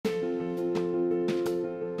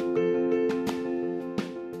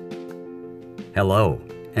Hello,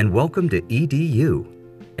 and welcome to EDU,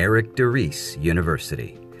 Eric DeReese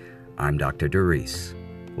University. I'm Dr. DeReese.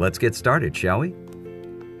 Let's get started, shall we?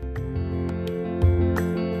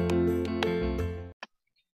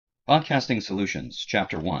 Podcasting Solutions,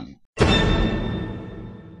 Chapter 1.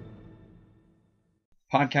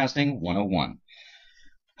 Podcasting 101.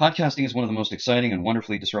 Podcasting is one of the most exciting and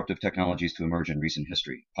wonderfully disruptive technologies to emerge in recent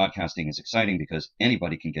history. Podcasting is exciting because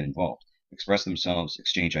anybody can get involved, express themselves,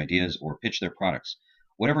 exchange ideas, or pitch their products.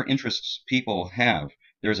 Whatever interests people have,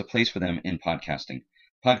 there is a place for them in podcasting.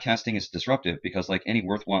 Podcasting is disruptive because, like any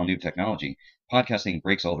worthwhile new technology, podcasting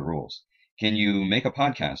breaks all the rules. Can you make a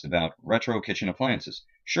podcast about retro kitchen appliances?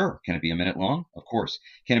 Sure. Can it be a minute long? Of course.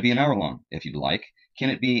 Can it be an hour long? If you'd like. Can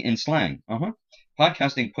it be in slang?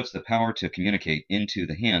 Podcasting puts the power to communicate into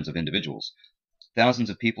the hands of individuals. Thousands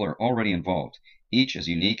of people are already involved, each as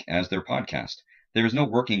unique as their podcast. There is no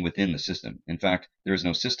working within the system. In fact, there is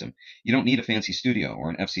no system. You don't need a fancy studio or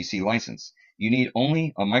an FCC license. You need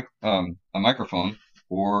only a microphone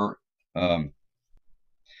or a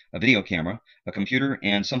video camera, a computer,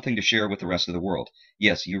 and something to share with the rest of the world.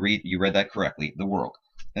 Yes, you read that correctly, the world.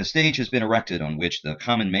 A stage has been erected on which the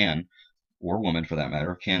common man, or woman for that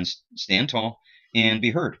matter, can stand tall and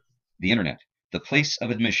be heard. The internet. The price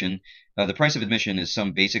of admission is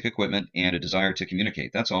some basic equipment and a desire to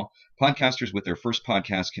communicate. That's all. Podcasters with their first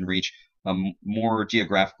podcast can reach a more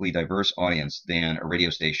geographically diverse audience than a radio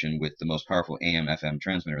station with the most powerful AM/FM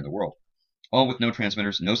transmitter in the world. All with no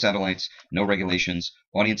transmitters, no satellites, no regulations.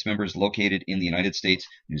 Audience members located in the United States,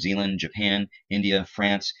 New Zealand, Japan, India,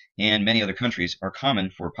 France, and many other countries are common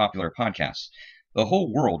for popular podcasts. The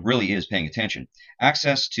whole world really is paying attention.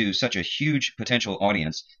 Access to such a huge potential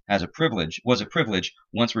audience was a privilege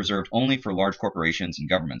once reserved only for large corporations and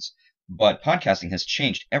governments. But podcasting has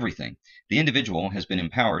changed everything. The individual has been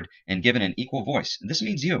empowered and given an equal voice. This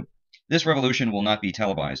means you. This revolution will not be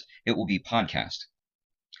televised. It will be podcast.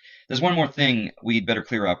 There's one more thing we'd better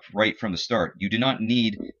clear up right from the start. You do not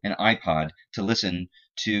need an iPod to listen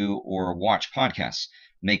to or watch podcasts,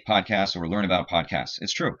 make podcasts, or learn about podcasts.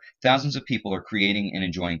 It's true. Thousands of people are creating and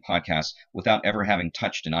enjoying podcasts without ever having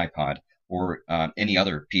touched an iPod or any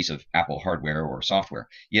other piece of Apple hardware or software.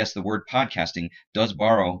 Yes, the word podcasting does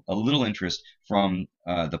borrow a little interest from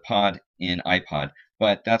the pod in iPod,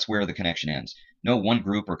 but that's where the connection ends. No one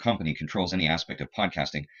group or company controls any aspect of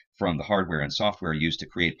podcasting, from the hardware and software used to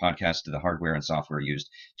create podcasts to the hardware and software used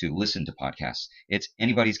to listen to podcasts. It's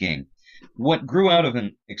anybody's game. What grew out of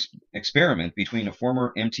an experiment between a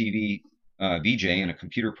former MTV VJ and a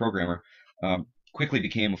computer programmer quickly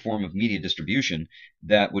became a form of media distribution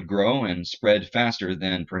that would grow and spread faster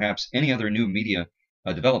than perhaps any other new media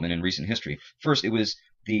development in recent history. First, it was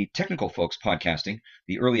the technical folks podcasting,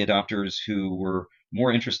 the early adopters who were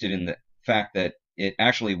more interested in the fact that it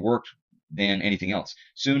actually worked than anything else.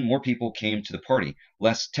 Soon, more people came to the party.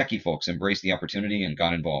 Less techie folks embraced the opportunity and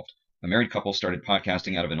got involved. A married couple started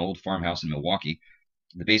podcasting out of an old farmhouse in Milwaukee.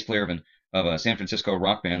 The bass player of a San Francisco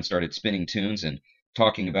rock band started spinning tunes and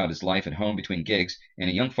talking about his life at home between gigs, and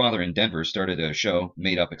a young father in Denver started a show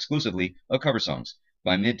made up exclusively of cover songs.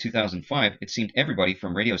 By mid-2005, it seemed everybody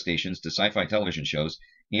from radio stations to sci-fi television shows,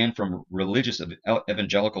 and from religious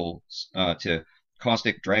evangelicals to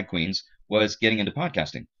caustic drag queens, was getting into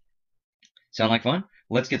podcasting. Sound like fun?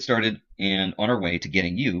 Let's get started and on our way to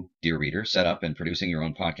getting you, dear reader, set up and producing your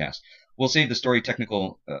own podcast. We'll save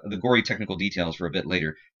the gory technical details for a bit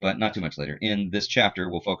later, but not too much later. In this chapter,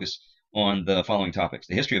 we'll focus on the following topics: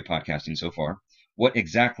 the history of podcasting so far, what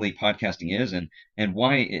exactly podcasting is and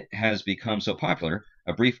why it has become so popular,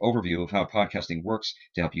 a brief overview of how podcasting works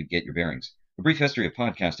to help you get your bearings. A brief history of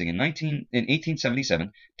podcasting. In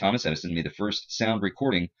 1877, Thomas Edison made the first sound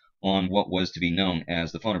recording on what was to be known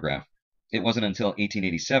as the phonograph. It wasn't until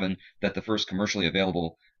 1887 that the first commercially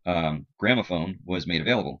available gramophone was made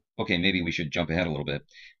available. Okay, maybe we should jump ahead a little bit.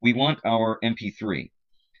 We want our MP3.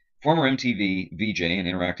 Former MTV VJ and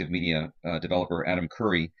interactive media developer Adam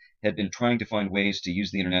Curry had been trying to find ways to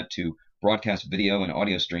use the internet to broadcast video and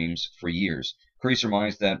audio streams for years. Curry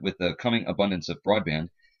surmised that with the coming abundance of broadband,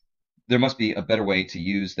 there must be a better way to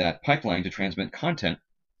use that pipeline to transmit content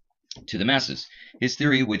to the masses. His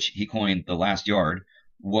theory, which he coined the last yard,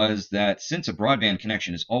 was that since a broadband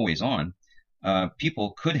connection is always on,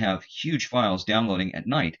 people could have huge files downloading at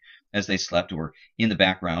night as they slept or in the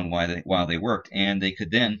background while they worked, and they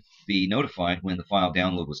could then be notified when the file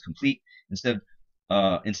download was complete. Instead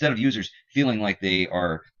of users feeling like they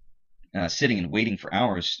are sitting and waiting for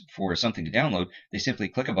hours for something to download, they simply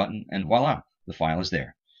click a button and voila, the file is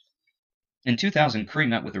there. In 2000, Curry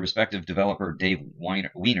met with the respective developer Dave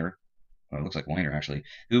Wiener it looks like Weiner actually,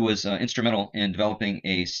 who was instrumental in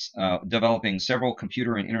developing several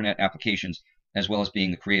computer and internet applications, as well as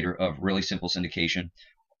being the creator of Really Simple Syndication,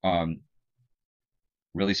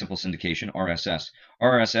 RSS.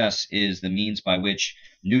 RSS is the means by which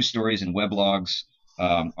news stories and weblogs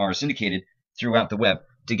are syndicated throughout the web.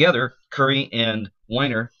 Together, Curry and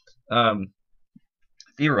Weiner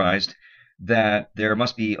theorized that there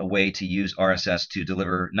must be a way to use RSS to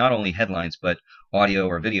deliver not only headlines but audio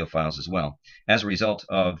or video files as well. As a result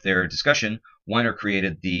of their discussion, Weiner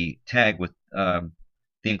created the tag with the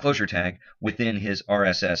enclosure tag within his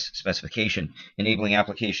RSS specification, enabling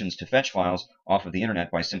applications to fetch files off of the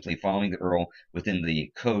internet by simply following the URL within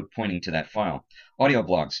the code pointing to that file. Audio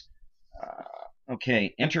blogs.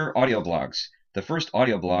 Enter audio blogs. The first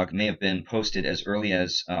audio blog may have been posted as early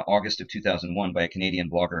as August of 2001 by a Canadian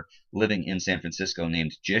blogger living in San Francisco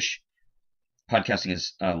named Jish. Podcasting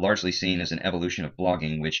is largely seen as an evolution of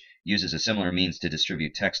blogging, which uses a similar means to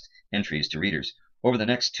distribute text entries to readers. Over the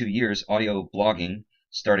next 2 years, audio blogging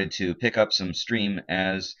started to pick up some steam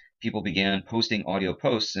as people began posting audio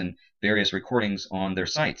posts and various recordings on their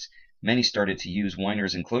sites. Many started to use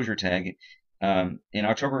Weiner's enclosure tag. In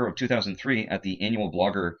October of 2003, at the annual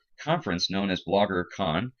blogger conference known as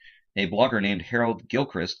BloggerCon, a blogger named Harold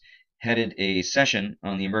Gilchrist headed a session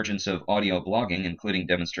on the emergence of audio blogging, including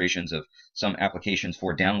demonstrations of some applications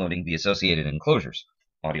for downloading the associated enclosures,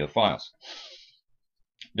 audio files.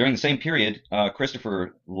 During the same period,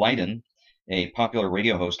 Christopher Lydon, a popular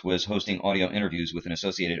radio host, was hosting audio interviews with an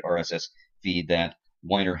associated RSS feed that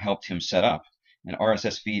Weiner helped him set up. An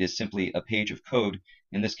RSS feed is simply a page of code,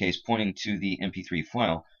 in this case pointing to the MP3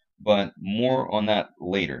 file, but more on that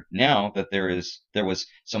later. Now that there was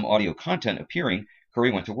some audio content appearing,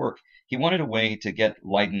 Curry went to work. He wanted a way to get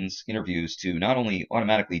Lydon's interviews to not only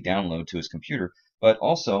automatically download to his computer, but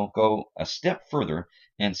also go a step further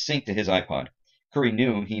and sync to his iPod. Curry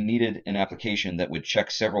knew he needed an application that would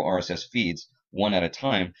check several RSS feeds one at a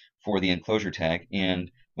time for the enclosure tag,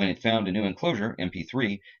 and when it found a new enclosure,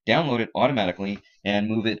 MP3, download it automatically and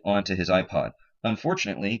move it onto his iPod.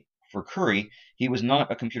 Unfortunately for Curry, he was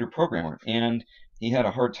not a computer programmer, and he had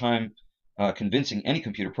a hard time convincing any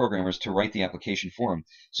computer programmers to write the application for him.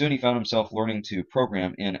 Soon he found himself learning to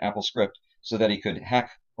program in AppleScript so that he could hack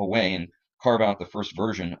away and carve out the first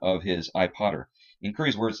version of his iPodder. In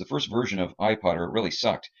Curry's words, the first version of iPodder really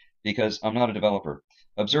sucked because I'm not a developer.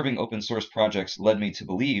 Observing open source projects led me to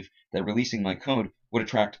believe that releasing my code would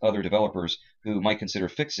attract other developers who might consider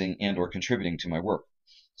fixing and or contributing to my work.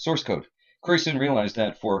 Source code. Curry soon realized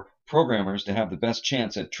that for programmers to have the best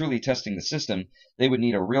chance at truly testing the system, they would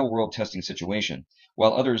need a real-world testing situation.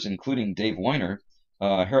 While others, including Dave Weiner,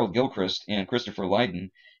 Harold Gilchrist, and Christopher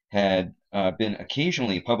Lydon, had been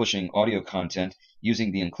occasionally publishing audio content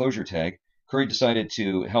using the enclosure tag, Curry decided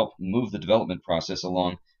to help move the development process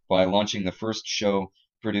along by launching the first show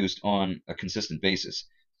produced on a consistent basis,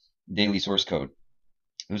 Daily Source Code,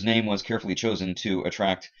 whose name was carefully chosen to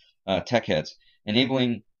attract tech heads,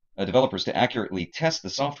 enabling developers to accurately test the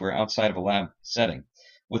software outside of a lab setting.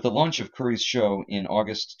 With the launch of Curry's show in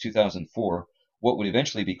August 2004, what would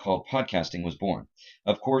eventually be called podcasting was born.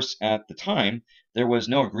 Of course, at the time, there was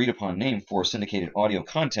no agreed-upon name for syndicated audio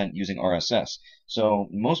content using RSS, so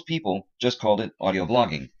most people just called it audio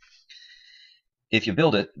blogging. If you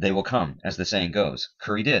build it, they will come, as the saying goes.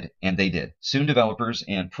 Curry did, and they did. Soon developers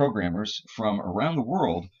and programmers from around the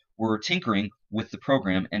world were tinkering with the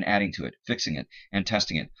program and adding to it, fixing it, and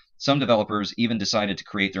testing it. Some developers even decided to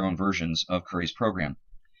create their own versions of Curry's program.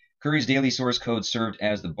 Curry's daily source code served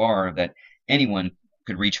as the bar that anyone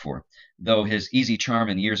could reach for, though his easy charm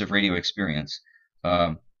and years of radio experience,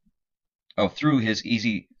 through his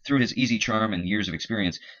easy charm and years of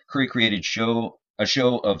experience, Curry created a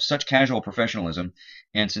show of such casual professionalism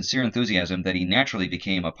and sincere enthusiasm that he naturally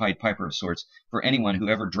became a Pied Piper of sorts for anyone who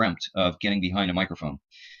ever dreamt of getting behind a microphone.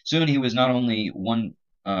 Soon he was not the only one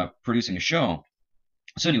producing a show.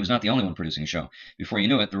 Before you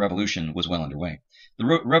knew it, the revolution was well underway.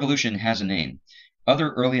 The revolution has a name.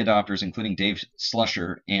 Other early adopters, including Dave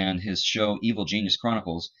Slusher and his show Evil Genius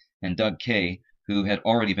Chronicles, and Doug Kay, who had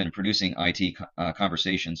already been producing IT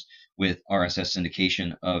conversations with RSS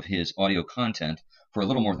syndication of his audio content for a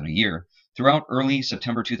little more than a year. Throughout early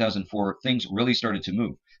September 2004, things really started to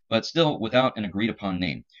move, but still without an agreed-upon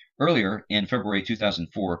name. Earlier, in February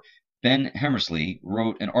 2004, Ben Hammersley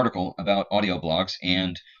wrote an article about audio blogs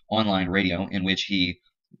and online radio in which he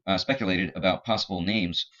speculated about possible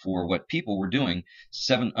names for what people were doing.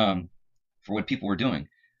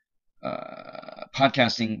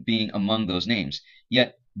 Podcasting being among those names.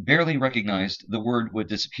 Yet, barely recognized, the word would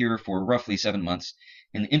disappear for roughly 7 months,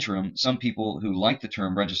 In the interim, some people who liked the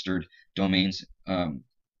term registered domains,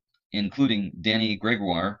 including Danny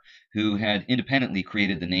Gregoire, who had independently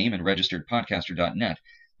created the name and registered podcaster.net.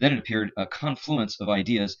 Then it appeared a confluence of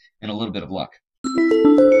ideas and a little bit of luck.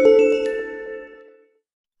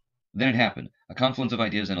 Then it happened. A confluence of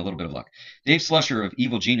ideas and a little bit of luck. Dave Slusher of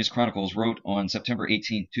Evil Genius Chronicles wrote on September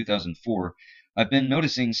 18, 2004, I've been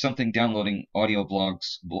noticing something downloading audio blog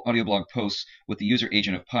posts with the user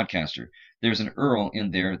agent of Podcaster. There's an URL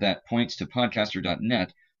in there that points to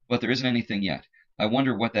podcaster.net, but there isn't anything yet. I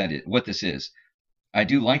wonder what this is. I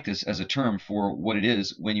do like this as a term for what it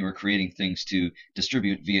is when you are creating things to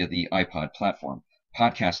distribute via the iPod platform.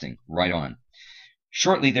 Podcasting, right on.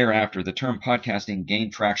 Shortly thereafter, the term podcasting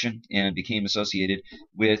gained traction and became associated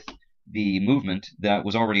with the movement that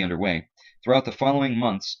was already underway. Throughout the following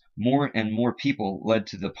months, more and more people led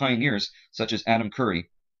to the pioneers such as Adam Curry.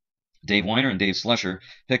 Dave Weiner and Dave Slusher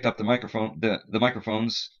picked up the microphone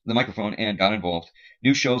and got involved.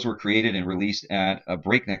 New shows were created and released at a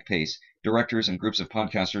breakneck pace. Directors and groups of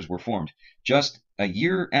podcasters were formed. Just a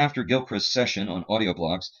year after Gilchrist's session on audio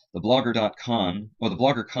blogs, the BloggerCon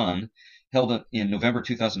held in November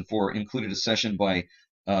 2004 included a session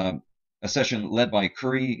led by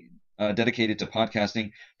Curry, dedicated to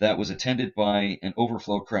podcasting, that was attended by an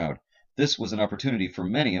overflow crowd. This was an opportunity for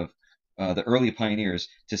many of the early pioneers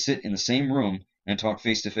to sit in the same room and talk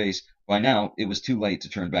face to face. By now, it was too late to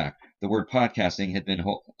turn back. The word podcasting had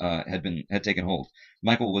taken hold.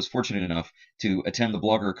 Michael was fortunate enough to attend the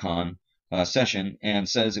BloggerCon session and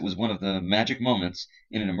says it was one of the magic moments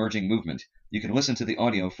in an emerging movement. You can listen to the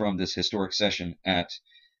audio from this historic session at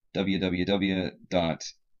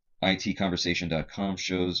www.itconversation.com,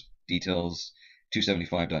 shows details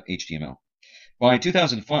 275.html. By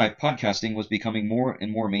 2005, podcasting was becoming more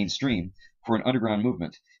and more mainstream for an underground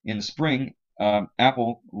movement. In the spring,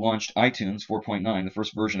 Apple launched iTunes 4.9, the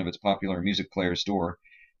first version of its popular music player store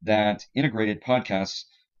that integrated podcasts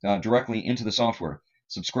directly into the software.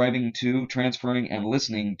 Subscribing to, transferring, and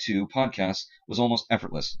listening to podcasts was almost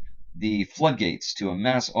effortless. The floodgates to a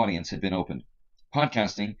mass audience had been opened.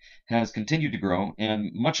 Podcasting has continued to grow,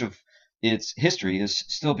 and much of its history is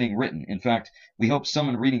still being written. In fact, we hope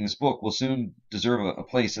someone reading this book will soon deserve a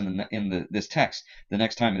place in this text the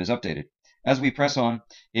next time it is updated. As we press on,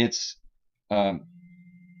 let's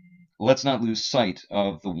not lose sight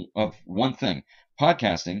of one thing.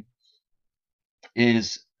 Podcasting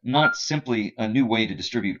is not simply a new way to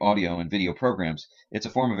distribute audio and video programs. It's a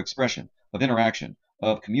form of expression, of interaction,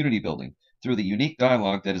 of community building. Through the unique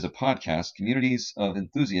dialogue that is a podcast, communities of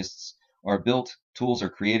enthusiasts are built, tools are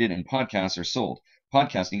created, and podcasts are sold.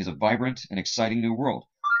 Podcasting is a vibrant and exciting new world,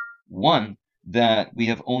 one that we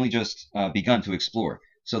have only just begun to explore.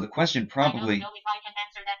 So the question probably... I don't know if I can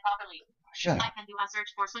answer that properly. Shut up. I can do a search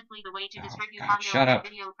for simply the way to distribute audio and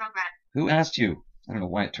video program. Who asked you? I don't know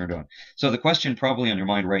why it turned on. So the question probably on your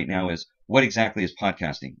mind right now is, what exactly is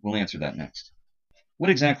podcasting? We'll answer that next.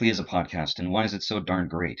 What exactly is a podcast, and why is it so darn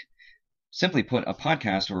great? Simply put, a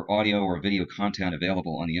podcast or audio or video content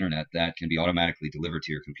available on the internet that can be automatically delivered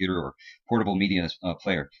to your computer or portable media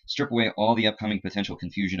player. Strip away all the upcoming potential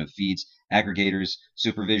confusion of feeds, aggregators,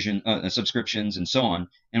 subscriptions, and so on,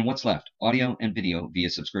 and what's left? Audio and video via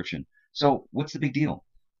subscription. So what's the big deal?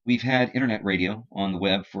 We've had internet radio on the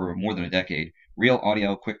web for more than a decade. Real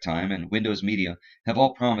Audio, QuickTime, and Windows Media have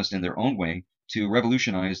all promised in their own way to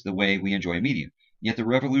revolutionize the way we enjoy media. Yet the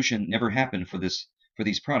revolution never happened for these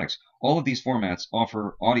products. All of these formats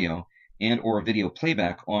offer audio and or video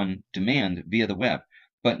playback on demand via the web,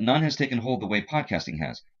 but none has taken hold the way podcasting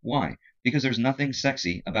has. Why? Because there's nothing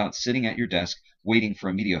sexy about sitting at your desk waiting for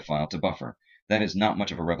a media file to buffer. That is not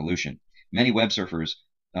much of a revolution. Many web surfers,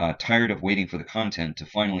 tired of waiting for the content to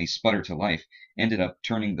finally sputter to life, ended up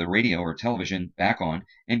turning the radio or television back on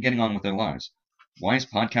and getting on with their lives. Why is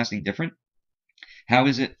podcasting different? How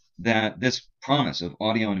is it that this promise of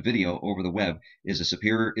audio and video over the web is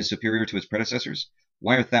superior to its predecessors?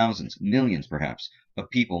 Why are thousands, millions perhaps,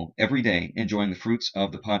 of people every day enjoying the fruits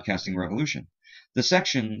of the podcasting revolution? The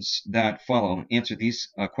sections that follow answer these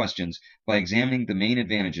questions by examining the main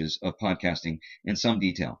advantages of podcasting in some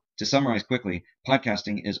detail. To summarize quickly,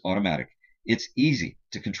 podcasting is automatic. It's easy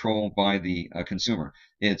to control by the consumer.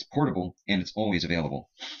 It's portable, and it's always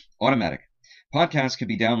available. Automatic. Podcasts can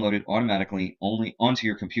be downloaded automatically only onto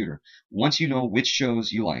your computer. Once you know which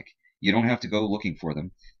shows you like, you don't have to go looking for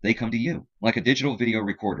them. They come to you, like a digital video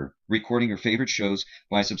recorder, recording your favorite shows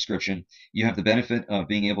by subscription. You have the benefit of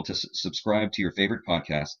being able to subscribe to your favorite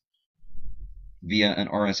podcast via an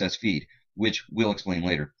RSS feed, which we'll explain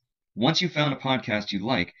later. Once you've found a podcast you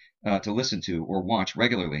like to listen to or watch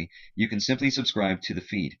regularly, you can simply subscribe to the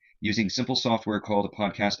feed using simple software called a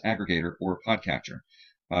podcast aggregator or podcatcher,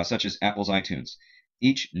 such as Apple's iTunes.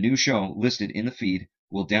 Each new show listed in the feed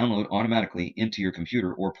will download automatically into your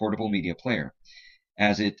computer or portable media player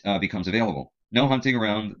as it becomes available. No hunting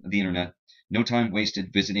around the internet, no time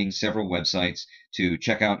wasted visiting several websites to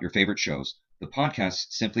check out your favorite shows. The podcasts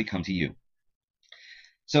simply come to you.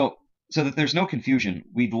 So, so that there's no confusion,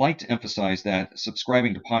 we'd like to emphasize that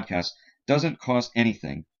subscribing to podcasts doesn't cost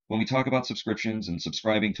anything. When we talk about subscriptions and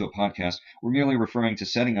subscribing to a podcast, we're merely referring to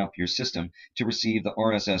setting up your system to receive the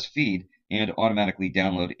RSS feed and automatically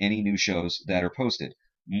download any new shows that are posted.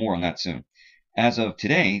 More on that soon. As of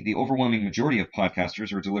today, the overwhelming majority of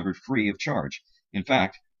podcasters are delivered free of charge. In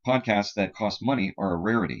fact, podcasts that cost money are a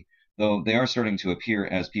rarity, though they are starting to appear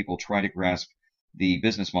as people try to grasp the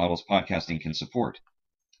business models podcasting can support.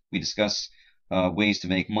 We discuss ways to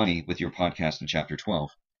make money with your podcast in Chapter 12.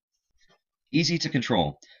 Easy to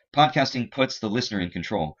control. Podcasting puts the listener in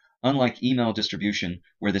control. Unlike email distribution,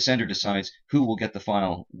 where the sender decides who will get the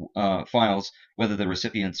files, whether the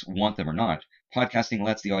recipients want them or not, podcasting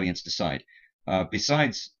lets the audience decide.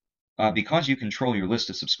 Because you control your list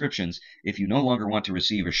of subscriptions, if you no longer want to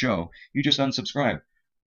receive a show, you just unsubscribe.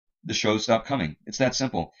 The shows stop coming. It's that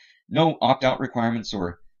simple. No opt-out requirements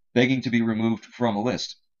or begging to be removed from a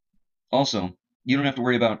list. Also, you don't have to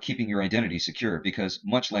worry about keeping your identity secure because,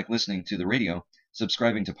 much like listening to the radio,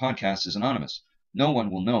 subscribing to podcasts is anonymous. No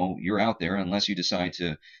one will know you're out there unless you decide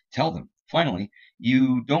to tell them. Finally,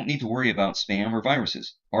 you don't need to worry about spam or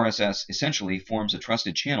viruses. RSS essentially forms a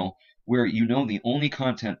trusted channel where you know the only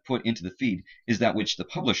content put into the feed is that which the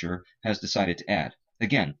publisher has decided to add.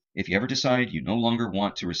 Again, if you ever decide you no longer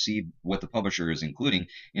want to receive what the publisher is including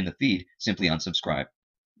in the feed, simply unsubscribe.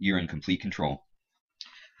 You're in complete control.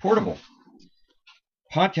 Portable.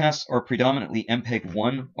 Podcasts are predominantly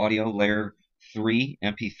MPEG-1 audio layer 3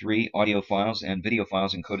 MP3 audio files and video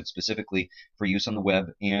files encoded specifically for use on the web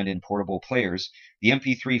and in portable players. The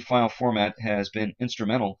MP3 file format has been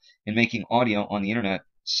instrumental in making audio on the internet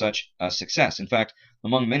such a success. In fact,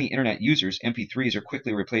 among many internet users, MP3s are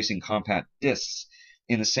quickly replacing compact discs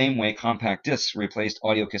in the same way compact discs replaced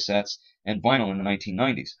audio cassettes and vinyl in the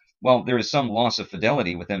 1990s. While there is some loss of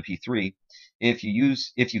fidelity with MP3, if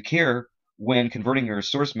you care when converting your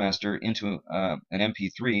source master into an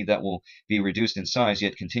MP3 that will be reduced in size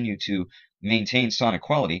yet continue to maintain sonic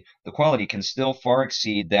quality, the quality can still far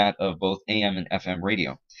exceed that of both AM and FM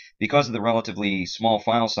radio. Because of the relatively small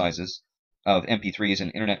file sizes of MP3s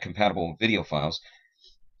and internet-compatible video files,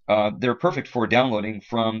 they're perfect for downloading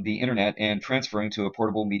from the internet and transferring to a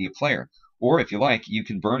portable media player. Or if you like, you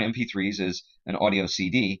can burn MP3s as an audio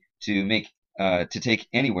CD to take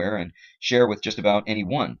anywhere and share with just about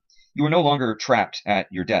anyone. You are no longer trapped at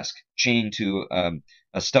your desk, chained to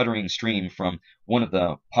a stuttering stream from one of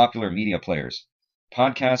the popular media players.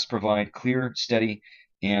 Podcasts provide clear, steady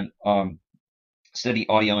audio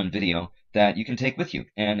and video that you can take with you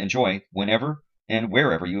and enjoy whenever and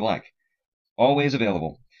wherever you like. Always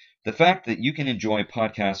available. The fact that you can enjoy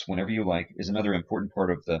podcasts whenever you like is another important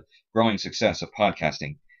part of the growing success of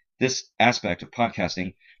podcasting. This aspect of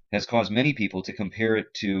podcasting has caused many people to compare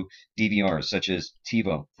it to DVRs, such as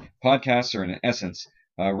TiVo. Podcasts are, in essence,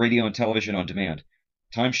 radio and television on demand.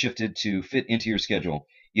 Time shifted to fit into your schedule.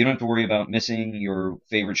 You don't have to worry about missing your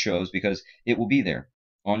favorite shows because it will be there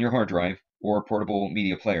on your hard drive or portable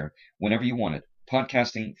media player whenever you want it.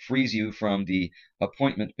 Podcasting frees you from the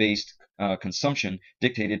appointment-based consumption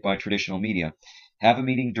dictated by traditional media. Have a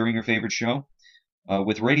meeting during your favorite show?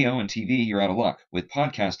 With radio and TV, you're out of luck. With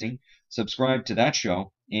podcasting, subscribe to that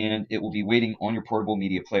show, and it will be waiting on your portable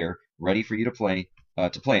media player, ready for you to play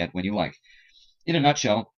it when you like. In a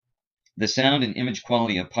nutshell, the sound and image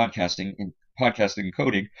quality of podcasting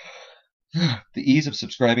encoding, the ease of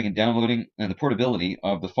subscribing and downloading, and the portability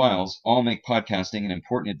of the files all make podcasting an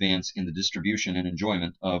important advance in the distribution and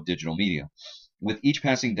enjoyment of digital media. With each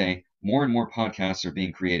passing day, more and more podcasts are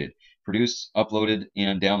being created, produced, uploaded,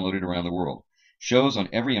 and downloaded around the world. Shows on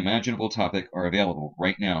every imaginable topic are available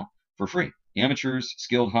right now for free. Amateurs,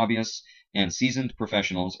 skilled hobbyists, and seasoned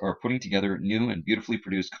professionals are putting together new and beautifully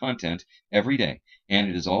produced content every day, and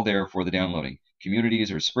it is all there for the downloading.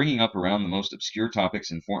 Communities are springing up around the most obscure topics,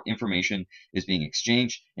 and information is being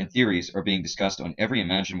exchanged, and theories are being discussed on every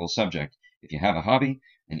imaginable subject. If you have a hobby,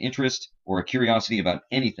 an interest, or a curiosity about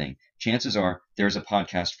anything, chances are there's a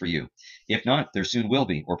podcast for you. If not, there soon will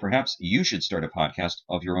be, or perhaps you should start a podcast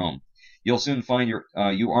of your own. You'll soon find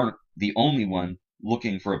you aren't the only one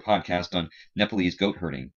looking for a podcast on Nepalese goat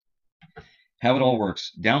herding. How it all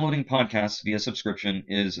works. Downloading podcasts via subscription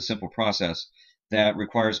is a simple process that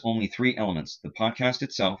requires only 3 elements: the podcast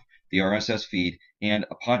itself, the RSS feed, and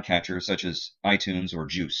a podcatcher such as iTunes or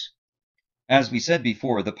Juice. As we said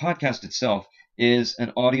before, the podcast itself is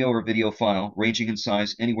an audio or video file ranging in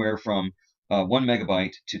size anywhere from 1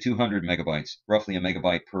 megabyte to 200 megabytes, roughly a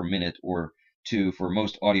megabyte per minute or 2 for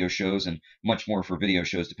most audio shows and much more for video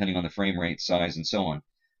shows depending on the frame rate, size, and so on.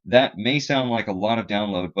 That may sound like a lot of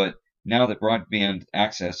download, but now that broadband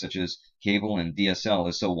access such as cable and DSL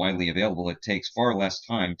is so widely available, it takes far less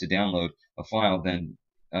time to download a file than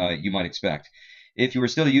you might expect. If you are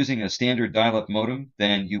still using a standard dial-up modem,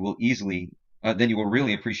 then you will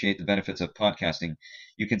really appreciate the benefits of podcasting.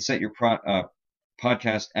 You can set your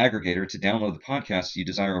podcast aggregator to download the podcasts you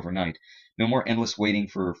desire overnight. No more endless waiting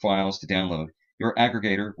for files to download. Your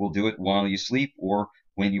aggregator will do it while you sleep or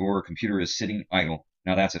when your computer is sitting idle.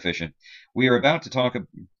 Now that's efficient. We are about to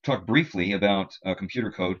talk briefly about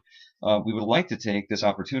computer code. We would like to take this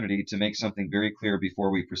opportunity to make something very clear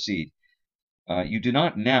before we proceed. You do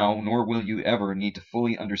not now, nor will you ever, need to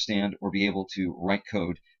fully understand or be able to write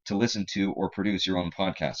code to listen to or produce your own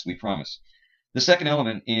podcasts, we promise. The second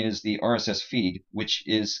element is the RSS feed, which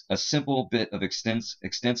is a simple bit of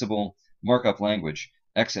extensible markup language,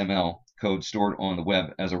 XML, code stored on the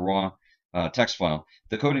web as a raw text file.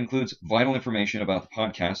 The code includes vital information about the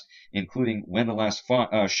podcast, including when the last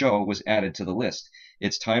show was added to the list,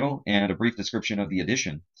 its title, and a brief description of the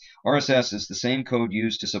edition. RSS is the same code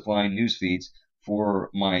used to supply news feeds for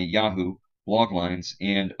my Yahoo, Bloglines,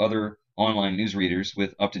 and other online news readers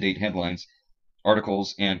with up-to-date headlines,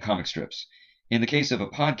 articles, and comic strips. In the case of a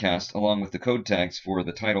podcast, along with the code tags for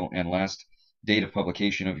the title and last date of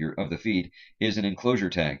publication of the feed, is an enclosure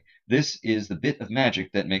tag. This is the bit of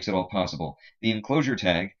magic that makes it all possible. The enclosure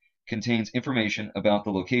tag contains information about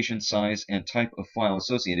the location, size, and type of file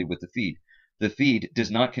associated with the feed. The feed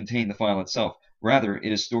does not contain the file itself. Rather,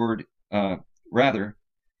 it stores the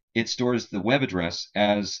web address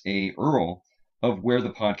as a URL of where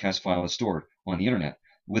the podcast file is stored on the internet.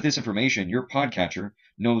 With this information, your podcatcher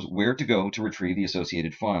knows where to go to retrieve the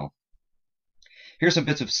associated file. Here's some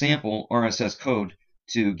bits of sample RSS code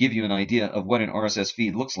to give you an idea of what an RSS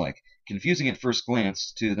feed looks like. Confusing at first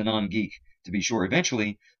glance to the non-geek, to be sure.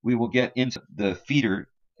 Eventually, we will get into the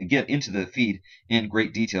feed in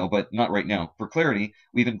great detail, but not right now. For clarity,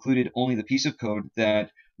 we've included only the piece of code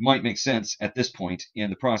that might make sense at this point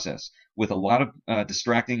in the process. With a lot of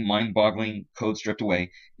distracting, mind-boggling code stripped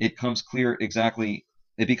away, it becomes clear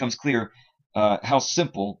how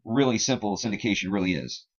simple, really simple syndication really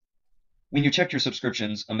is. When you check your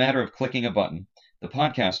subscriptions, a matter of clicking a button, the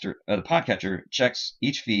podcatcher checks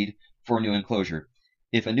each feed for a new enclosure.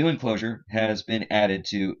 If a new enclosure has been added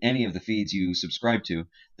to any of the feeds you subscribe to,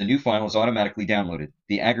 the new file is automatically downloaded.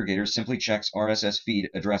 The aggregator simply checks RSS feed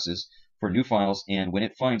addresses for new files, and when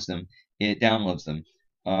it finds them, it downloads them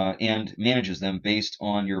and manages them based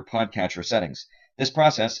on your podcatcher settings. This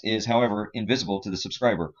process is, however, invisible to the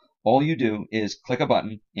subscriber. All you do is click a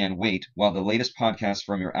button and wait while the latest podcasts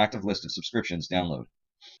from your active list of subscriptions download.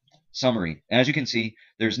 Summary. As you can see,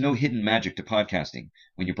 there's no hidden magic to podcasting.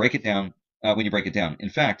 When you break it down, in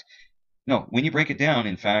fact,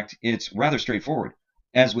 it's rather straightforward.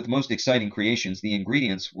 As with most exciting creations, the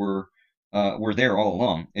ingredients were there all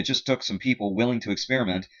along. It just took some people willing to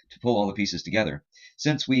experiment to pull all the pieces together.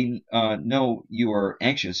 Since we know you are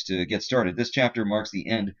anxious to get started, this chapter marks the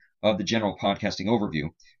end of the general podcasting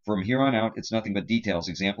overview. From here on out, it's nothing but details,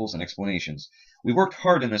 examples, and explanations. We worked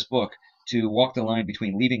hard in this book to walk the line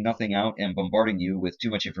between leaving nothing out and bombarding you with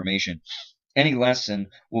too much information. Any lesson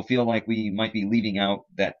will feel like we might be leaving out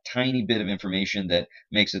that tiny bit of information that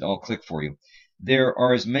makes it all click for you. There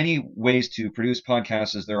are as many ways to produce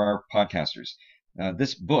podcasts as there are podcasters.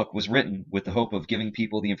 This book was written with the hope of giving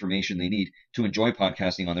people the information they need to enjoy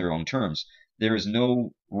podcasting on their own terms. There is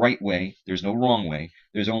no right way, there's no wrong way,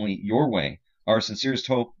 there's only your way. Our sincerest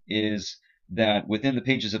hope is that within the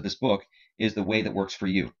pages of this book is the way that works for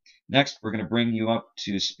you. Next, we're going to bring you up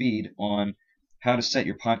to speed on how to set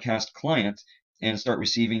your podcast client and start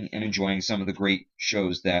receiving and enjoying some of the great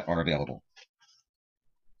shows that are available.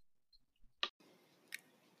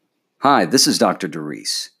 Hi, this is Dr.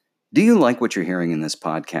 DeReese. Do you like what you're hearing in this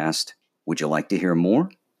podcast? Would you like to hear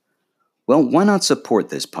more? Well, why not support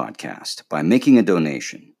this podcast by making a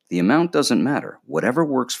donation? The amount doesn't matter. Whatever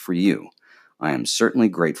works for you, I am certainly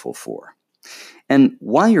grateful for. And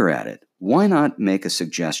while you're at it, why not make a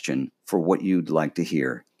suggestion for what you'd like to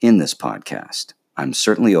hear in this podcast? I'm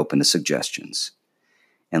certainly open to suggestions.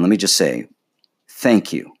 And let me just say,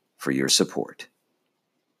 thank you for your support.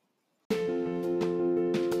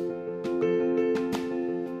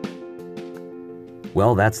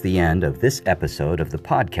 Well, that's the end of this episode of the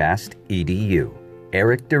podcast EDU.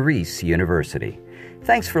 Eric DeReese University.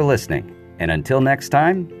 Thanks for listening, and until next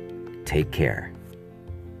time, take care.